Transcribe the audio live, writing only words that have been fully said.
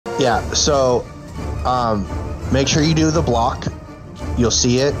Yeah, so make sure you do the block. You'll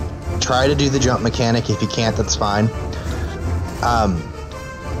see it. Try to do the jump mechanic. If you can't, that's fine.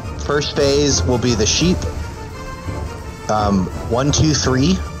 First phase will be the sheep. 1, 2,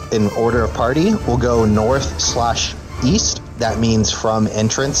 3 in order of party. We'll go north/east. That means from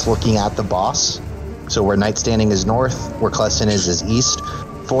entrance looking at the boss. So where Night Standing is north, where Kleston is east.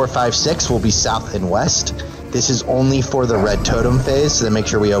 4, 5, 6 will be south and west. This is only for the red totem phase, so make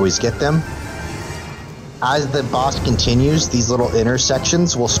sure we always get them. As the boss continues, these little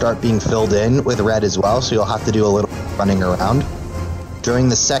intersections will start being filled in with red as well, so you'll have to do a little running around. During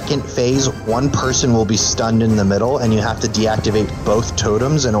the second phase, one person will be stunned in the middle, and you have to deactivate both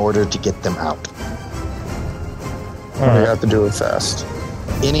totems in order to get them out. You have to do it fast.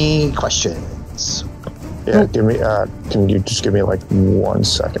 Any questions? Yeah, give me. Can you just give me like 1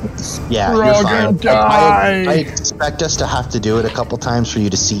 second? Yeah, We're you're all fine. gonna die. I expect us to have to do it a couple times for you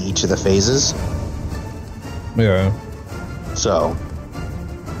to see each of the phases. Yeah. So.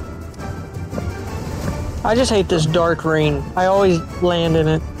 I just hate this dark rain. I always land in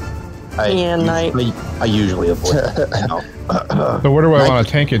it. I usually avoid it. I know. So where do I want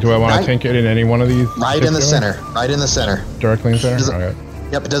to tank it? Do I want to tank it in any one of these? Right in the center. Right in the center. Directly in the center? Okay.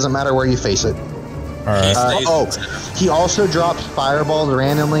 Yep, it doesn't matter where you face it. Alright. He also drops fireballs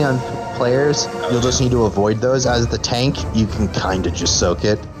randomly on players. You'll just need to avoid those. As the tank, you can kind of just soak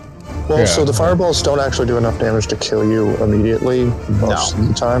it. Well, so the fireballs don't actually do enough damage to kill you immediately most of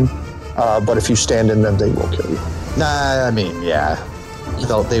the time. But if you stand in them, they will kill you. Nah, I mean, yeah.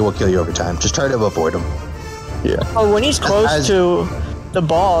 They will kill you over time. Just try to avoid them. Yeah. Oh, when he's close to the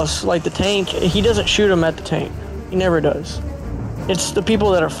boss, like the tank, he doesn't shoot him at the tank. He never does. It's the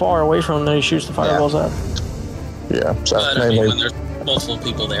people that are far away from him that he shoots the fireballs at. Yeah. So but I mean, when there's multiple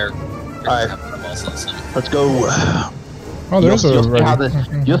people there, alright. Let's go. Oh, there's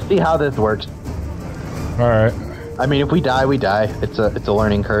you'll see how this works. Alright. I mean, if we die, we die. It's a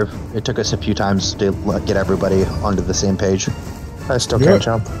learning curve. It took us a few times to get everybody onto the same page. I still can't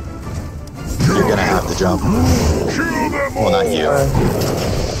jump. You're gonna have to jump. Well, not you. I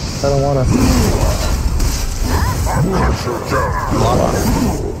don't wanna.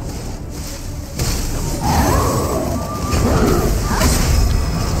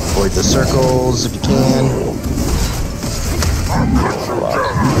 Avoid the circles if you can.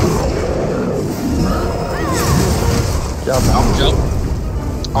 Jump.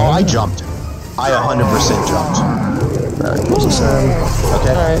 Oh, I jumped. I 100% jumped. Alright, close this in.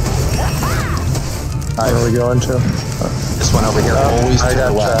 Okay. Alright. Where are we going to? This one over here, always to the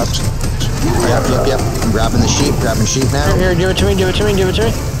left. Yep. I'm grabbing the sheep, grabbing sheep now. Here, give it to me.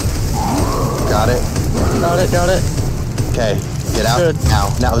 Got it. Okay, get out. Good. Now,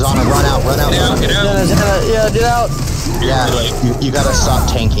 Zana, run out. Get out. Yeah, get out. Yeah, you gotta stop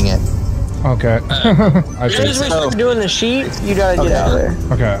tanking it. Okay. As soon as we start doing the sheep, you gotta get out of there.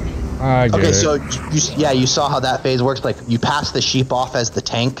 Okay. I get it. So you saw how that phase works. Like you pass the sheep off as the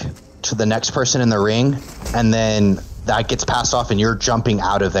tank to the next person in the ring, and then that gets passed off, and you're jumping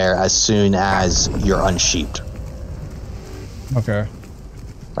out of there as soon as you're unsheeped. Okay.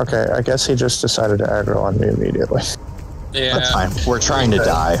 Okay, I guess he just decided to aggro on me immediately. Yeah. That's fine. We're trying to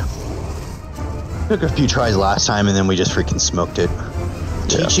die. Took a few tries last time, and then we just freaking smoked it. Yeah.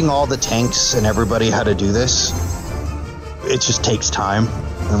 Teaching all the tanks and everybody how to do this, it just takes time.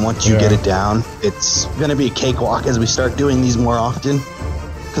 And once you get it down, it's gonna be a cakewalk as we start doing these more often.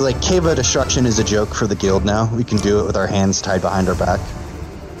 Because like Cave of Destruction is a joke for the guild now. We can do it with our hands tied behind our back.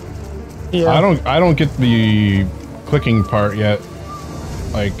 Yeah. I don't get the clicking part yet,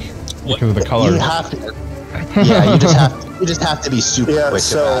 like because of the color. You have to. Yeah, you just have to be super quick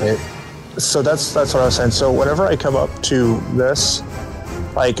about it. So that's what I was saying. So whenever I come up to this,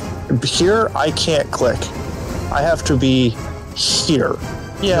 like here, I can't click. I have to be here.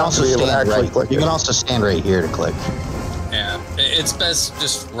 Yeah, you can also stand right here to click. Yeah, it's best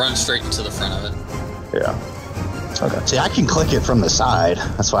just run straight to the front of it. Yeah. Okay. See, I can click it from the side.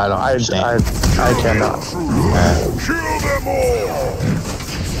 That's why I don't understand. I cannot. Kill them all!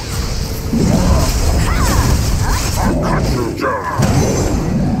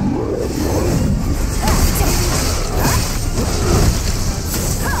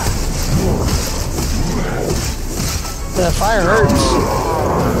 The fire hurts.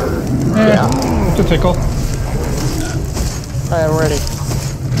 Yeah. It's a tickle. Alright, I'm ready.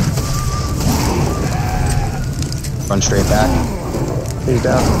 Run straight back. He's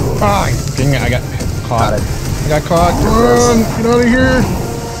down. Ah, dang it, I got caught. I got caught. Run! Get out of here!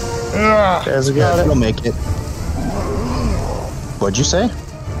 There's a guy. You'll make it. What'd you say?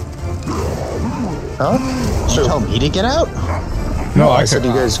 Huh? Did you tell me to get out? No, I said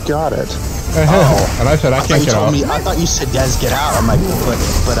you guys got it. And I said I can't get out. I thought you said Des get out. I'm like,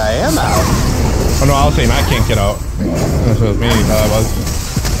 but I am out. Oh no, I was saying I can't get out. That's what me thought I was.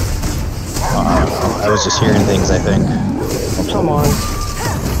 I was just hearing things, I think. Come on.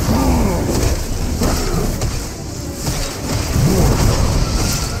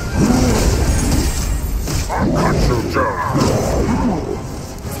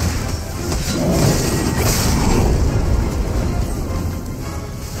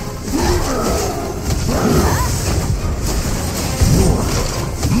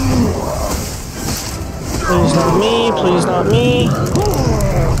 Please not me, please not me.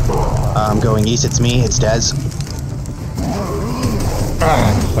 I'm going east, it's me, it's Des.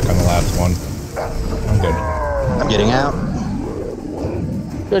 I'm stuck on the last one. I'm good. I'm getting out.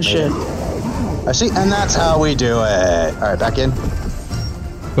 Good shit. I see, and that's how we do it. Alright, back in.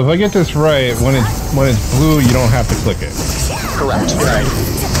 So if I get this right, when it's blue, you don't have to click it. Correct. Right.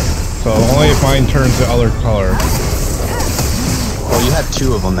 So only if mine turns the other color. Well, you have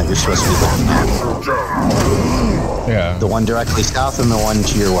two of them that you're supposed to be looking at. Yeah. The one directly south and the one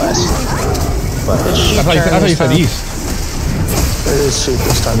to your west. But I thought you said east. It is sheep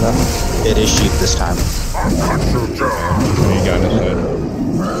this time, though. it is sheep this time. You got it.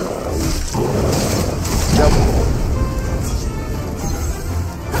 Yep.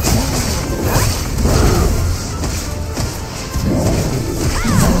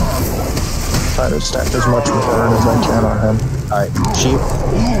 Try to stack as much burn as I can on him. Alright, sheep.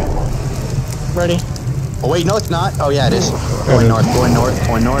 Ready? Oh wait, no it's not. Oh yeah, it is. Going north, going north,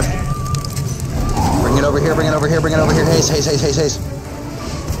 going north. Bring it over here, bring it over here, bring it over here. Haze, haze, haze, haze, haze.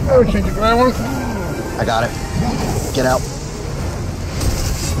 Oh, change it right one. I got it. Get out.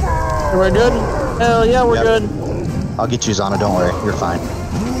 We're good? Hell yeah, we're good. I'll get you, Zana, don't worry. You're fine.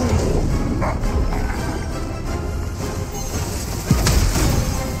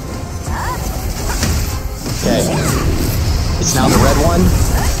 Okay. It's now the red one.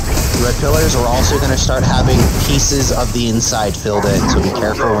 The red pillars are also going to start having pieces of the inside filled in, so be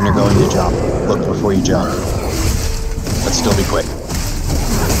careful when you're going to jump. Look before you jump. But still be quick.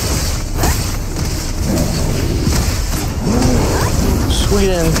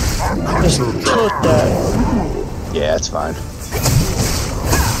 Sweden just took that. Yeah, it's fine.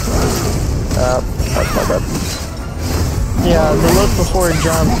 That's my bad. Yeah, the look before a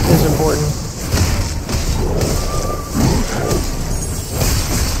jump is important.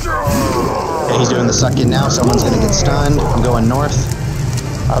 Okay, he's doing the suck in now. Someone's going to get stunned. I'm going north.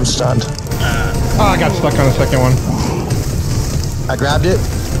 I'm stunned. Oh, I got stuck on the second one. I grabbed it.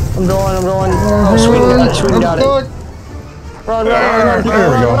 I'm going. Oh, Sweden got it, Sweden got it. Run. There we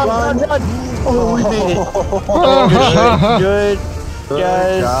go. Run. Oh, we made it. Good.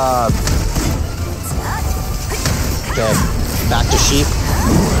 Good job. Okay, back to sheep.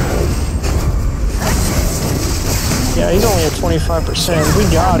 Yeah, he's only at 25%. We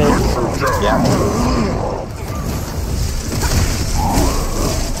got it. Yeah.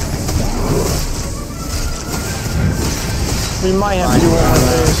 We might have to do one of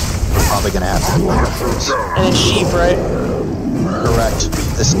those. We're probably gonna have to do one of those. And it's sheep, right? Correct.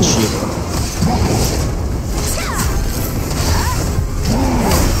 This is sheep.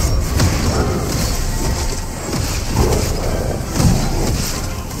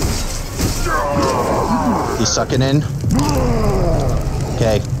 He's sucking in.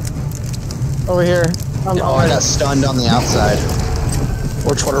 Okay. Over here. I got stunned on the outside.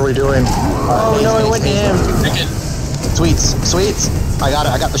 Which one are we doing? Oh no, it went to him. Sweets. I got it.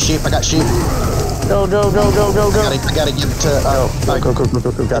 I got the sheep. I got sheep. Go. I gotta give it to.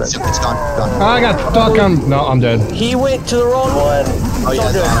 Go. Got it. It's gone. I got stuck on. No, I'm dead. He went to the wrong one. Oh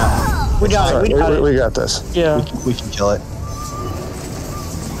yeah, Zana. We got it. We got this. Yeah. We can kill it.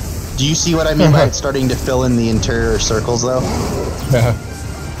 Do you see what I mean by it starting to fill in the interior circles, though? Yeah.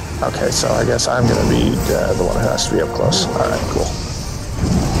 Okay, so I guess I'm gonna be the one who has to be up close. All right, cool.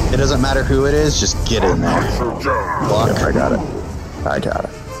 It doesn't matter who it is, just get in there. Block. Yep, I got it.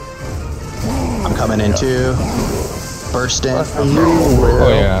 I'm coming in too. Burst in. Oh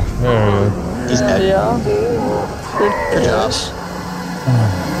yeah. There we go. He's dead. Yeah. Good job.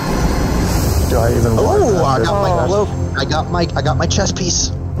 Do I even? Oh, I got my chest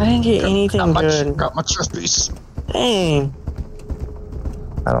piece. I didn't get anything good. Got my chest piece. Dang.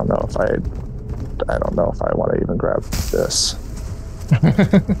 I don't know if I want to even grab this.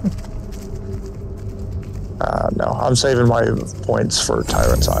 No, I'm saving my points for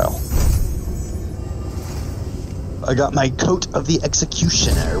Tyrant's Isle. I got my coat of the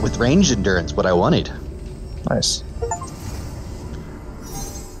executioner with range endurance, what I wanted. Nice.